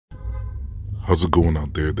How's it going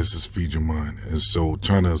out there? This is Feed Your Mind. And so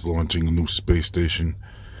China is launching a new space station.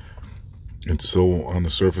 And so on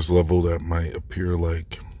the surface level, that might appear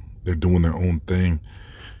like they're doing their own thing.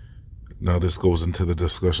 Now this goes into the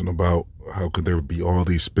discussion about how could there be all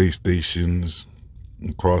these space stations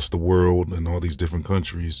across the world and all these different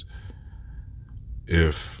countries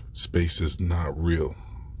if space is not real.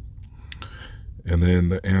 And then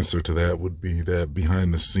the answer to that would be that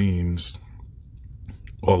behind the scenes,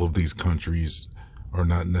 all of these countries are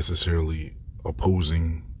not necessarily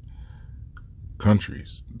opposing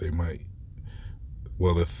countries. They might,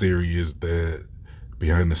 well, the theory is that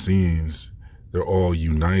behind the scenes, they're all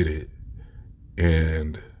united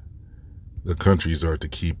and the countries are to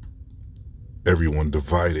keep everyone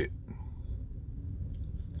divided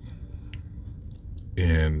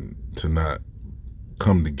and to not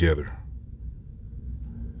come together.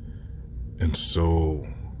 And so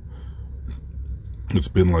it's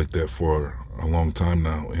been like that for a long time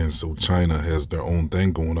now. And so China has their own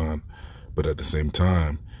thing going on. But at the same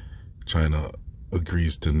time, China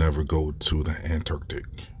agrees to never go to the Antarctic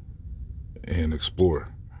and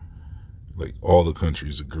explore. Like all the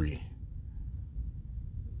countries agree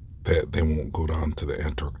that they won't go down to the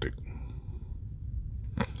Antarctic.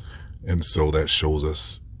 And so that shows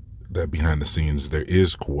us that behind the scenes, there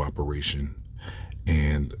is cooperation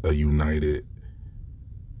and a united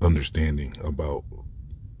understanding about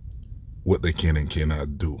what they can and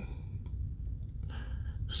cannot do.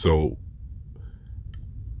 So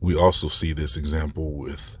we also see this example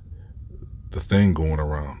with the thing going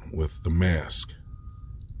around with the mask,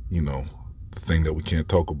 you know, the thing that we can't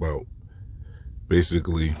talk about.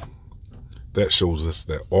 Basically, that shows us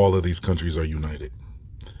that all of these countries are united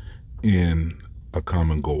in a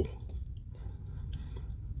common goal.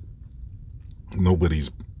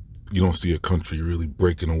 You don't see a country really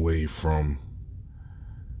breaking away from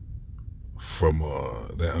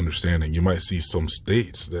that understanding. You might see some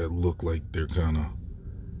states that look like they're kind of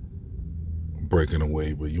breaking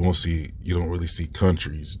away, but you don't really see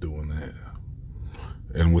countries doing that.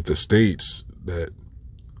 And with the states that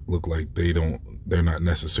look like they're not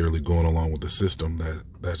necessarily going along with the system,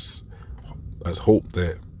 that's hope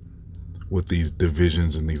that with these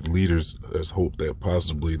divisions and these leaders, there's hope that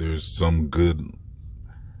possibly there's some good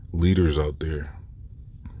leaders out there.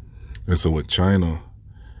 And so with China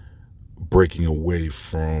breaking away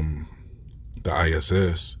from the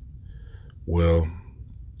ISS, well,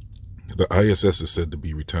 the ISS is said to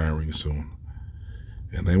be retiring soon.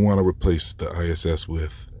 And they want to replace the ISS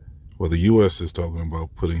with, well, the US is talking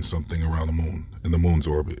about putting something around the moon, in the moon's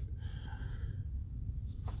orbit.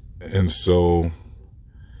 And so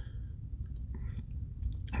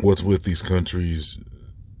what's with these countries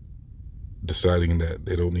deciding that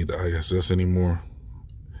they don't need the ISS anymore,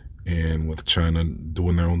 and with China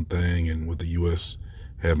doing their own thing, and with the US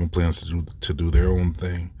having plans to do their own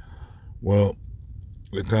thing? Well,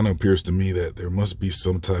 it kind of appears to me that there must be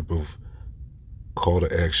some type of call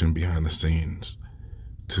to action behind the scenes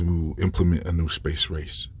to implement a new space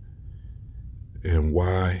race. And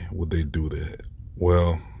why would they do that?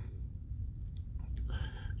 Well,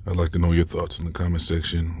 I'd like to know your thoughts in the comment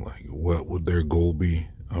section. Like, what would their goal be?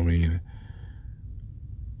 I mean,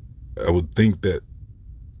 I would think that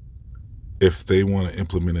if they want to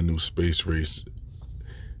implement a new space race,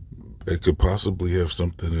 it could possibly have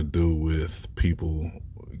something to do with people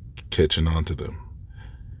catching on to them.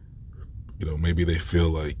 You know, maybe they feel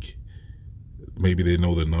like, maybe they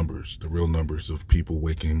know the numbers, the real numbers of people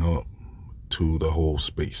waking up to the whole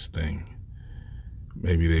space thing.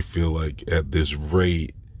 Maybe they feel like at this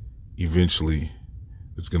rate, eventually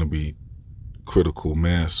it's going to be critical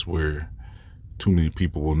mass where too many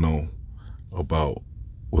people will know about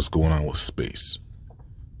what's going on with space.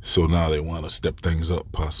 So now they want to step things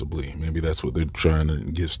up, possibly. Maybe that's what they're trying to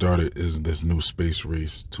get started, is this new space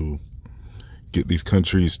race to get these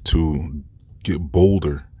countries to get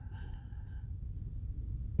bolder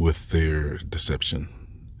with their deception.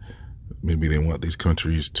 Maybe they want these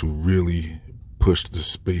countries to really push the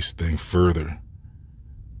space thing further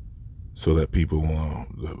so that people,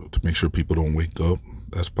 to make sure people don't wake up.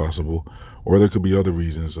 That's possible. Or there could be other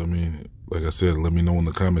reasons. I mean, like I said, let me know in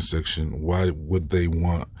the comment section, why would the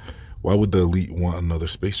elite want another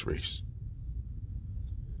space race?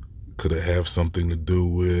 Could it have something to do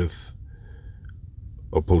with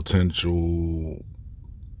a potential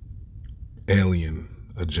alien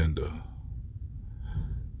agenda?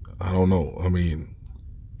 I don't know. I mean,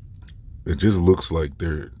 it just looks like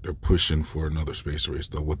they're pushing for another space race,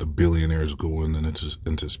 though, with the billionaires going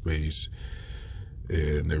into space.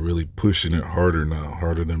 And they're really pushing it harder now,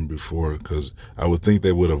 harder than before, because I would think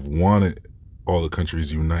they would have wanted all the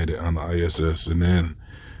countries united on the ISS, and then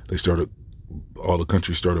all the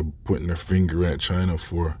countries started pointing their finger at China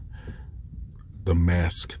for the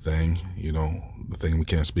mask thing, the thing we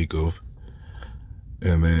can't speak of.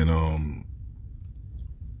 And then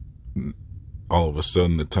all of a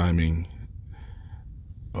sudden the timing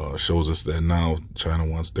shows us that now China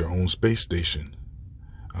wants their own space station.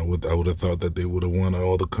 I would have thought that they would have wanted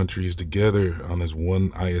all the countries together on this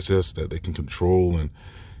one ISS that they can control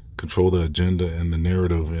the agenda and the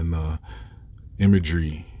narrative and the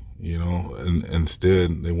imagery, and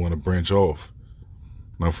instead they want to branch off.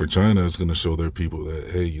 Now for China, it's going to show their people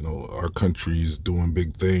that, hey, our country's doing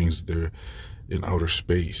big things. They're in outer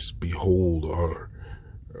space. Behold our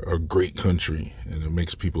great country. And it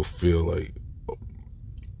makes people feel like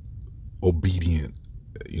obedient.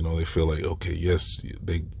 They feel like, okay, yes,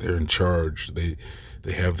 they're in charge. They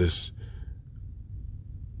have this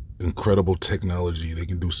incredible technology. They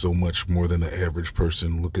can do so much more than the average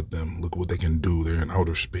person. Look at them. Look what they can do. They're in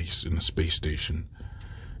outer space in a space station.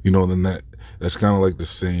 Then that's kind of like the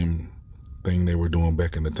same thing they were doing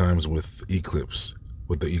back in the times with eclipse.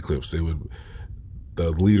 With the eclipse,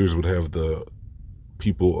 the leaders would have the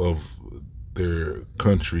people of their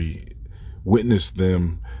country witness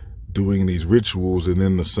them doing these rituals, and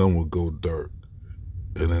then the sun would go dark,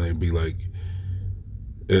 and then it'd be like,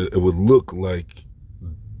 it would look like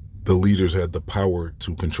the leaders had the power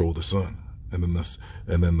to control the sun, and then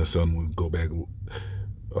the sun would go back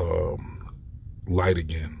light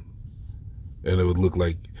again, and it would look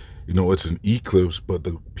like, it's an eclipse, but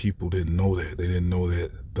the people didn't know that. They didn't know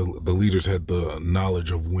that the leaders had the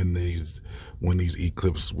knowledge of when these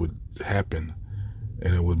eclipses would happen,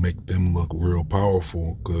 and it would make them look real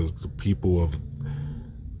powerful, because the people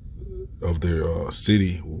of their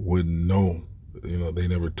city wouldn't know. They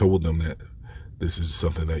never told them that this is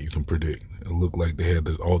something that you can predict. It looked like they had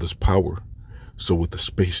all this power. So with the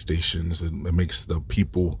space stations, it makes the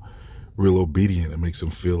people real obedient. It makes them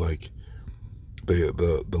feel like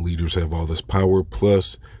the leaders have all this power.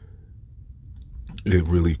 Plus, it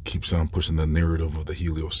really keeps on pushing the narrative of the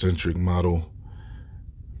heliocentric model.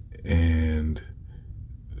 And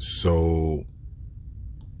so,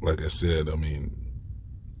 like I said,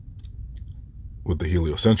 with the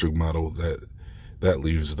heliocentric model, that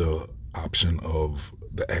leaves the option of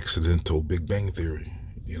the accidental Big Bang theory,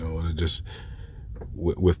 and it just,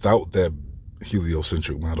 without that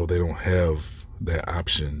heliocentric model, they don't have that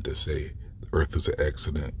option to say the Earth is an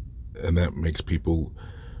accident. And that makes people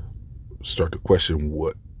start to question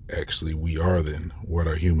what actually we are then. What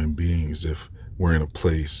are human beings if we're in a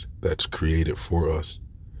place that's created for us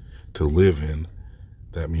to live in?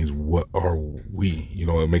 That means, what are we?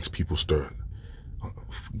 It makes people start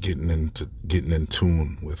getting in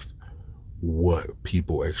tune with what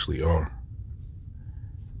people actually are.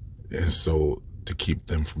 And so to keep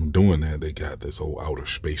them from doing that, they got this whole outer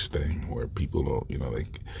space thing where people don't,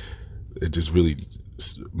 it just really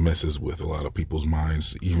messes with a lot of people's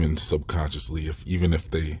minds, even subconsciously, even if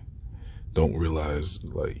they don't realize,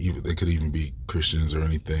 like, even they could even be Christians or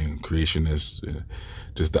anything, creationists.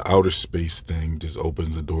 Just the outer space thing just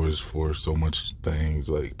opens the doors for so much things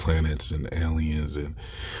like planets and aliens, and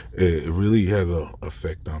it really has an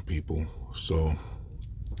effect on people. So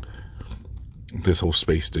this whole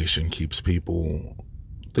space station keeps people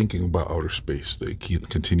thinking about outer space. They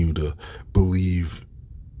continue to believe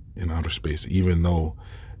in outer space, even though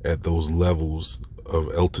at those levels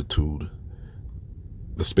of altitude,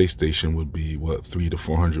 the space station would be, 300 to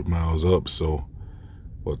 400 miles up. So,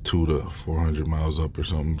 200 to 400 miles up or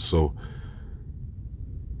something. So,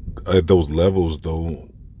 at those levels, though,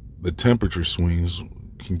 the temperature swings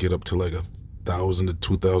can get up to like 1,000 to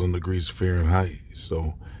 2,000 degrees Fahrenheit.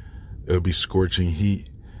 So, it'll be scorching heat,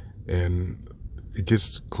 and it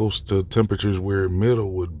gets close to temperatures where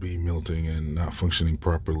metal would be melting and not functioning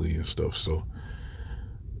properly and stuff. So,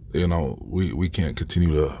 we can't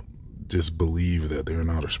continue to just believe that they're in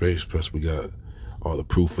outer space. Plus, we got all the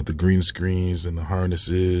proof with the green screens and the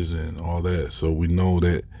harnesses and all that. So we know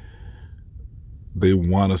that they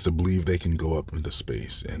want us to believe they can go up into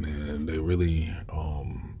space, and then it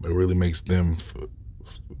really makes them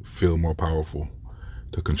feel more powerful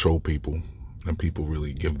to control people, and people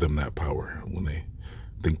really give them that power when they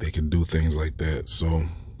think they can do things like that. So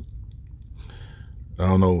I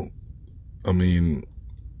don't know.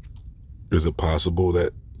 Is it possible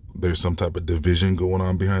that there's some type of division going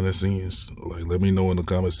on behind the scenes? Like, let me know in the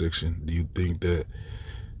comment section. Do you think that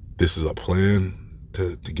this is a plan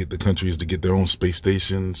to get the countries to get their own space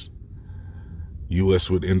stations? U.S.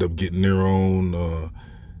 would end up getting their own,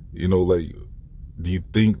 do you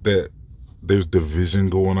think that there's division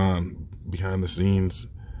going on behind the scenes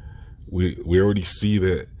we already see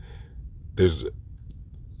that there's,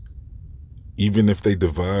 even if they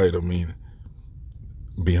divide, I mean,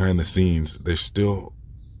 behind the scenes, they still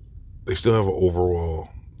have an overall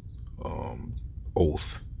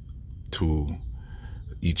oath to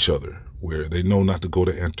each other, where they know not to go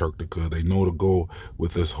to Antarctica. They know to go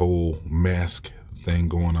with this whole mask thing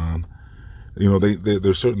going on. You know,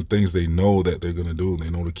 there's certain things they know that they're gonna do. They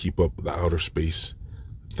know to keep up the outer space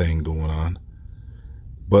thing going on.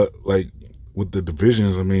 But like with the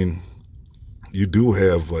divisions, I mean, you do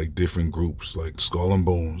have like different groups, like Skull and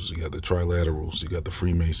Bones. You got the Trilaterals. You got the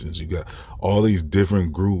Freemasons. You got all these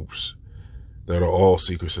different groups that are all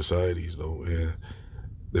secret societies, though. And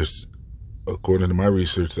there's, according to my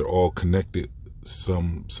research, they're all connected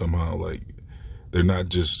somehow. Like, they're not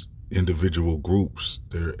just individual groups.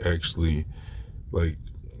 They're actually, like,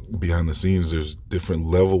 behind the scenes, there's different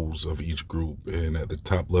levels of each group. And at the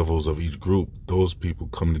top levels of each group, those people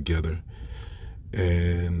come together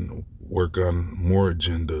and work on more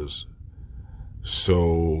agendas.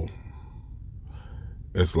 So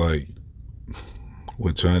it's like,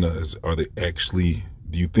 with China,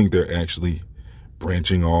 do you think they're actually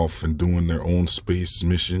branching off and doing their own space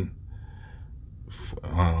mission,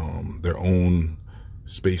 their own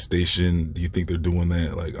space station? Do you think they're doing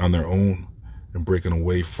that like on their own and breaking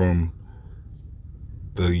away from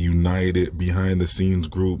the united behind the scenes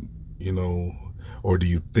group, you know? Or do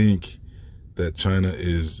you think that China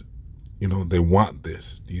is, you know, they want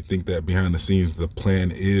this? Do you think that behind the scenes the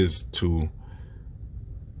plan is to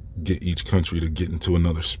get each country to get into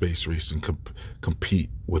another space race and compete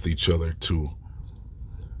with each other to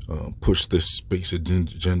push this space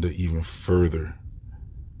agenda even further?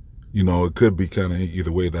 You know, it could be kind of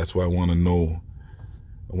either way. That's why I want to know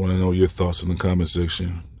your thoughts in the comment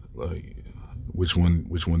section. Like, which one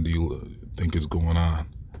do you think is going on?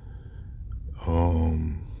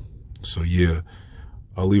 So yeah,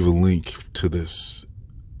 I'll leave a link to this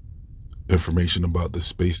information about the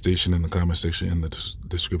space station in the comment section in the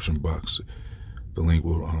description box. The link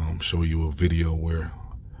will show you a video where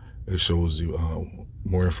it shows you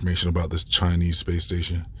more information about this Chinese space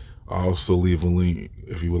station. I'll also leave a link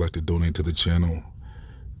if you would like to donate to the channel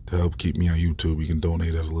to help keep me on YouTube. You can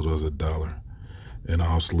donate as little as $1. And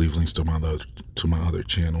I'll also leave links to my other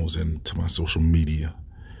channels and to my social media.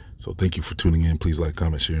 So thank you for tuning in. Please like,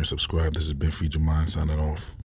 comment, share, and subscribe. This has been Feed Your Mind signing off.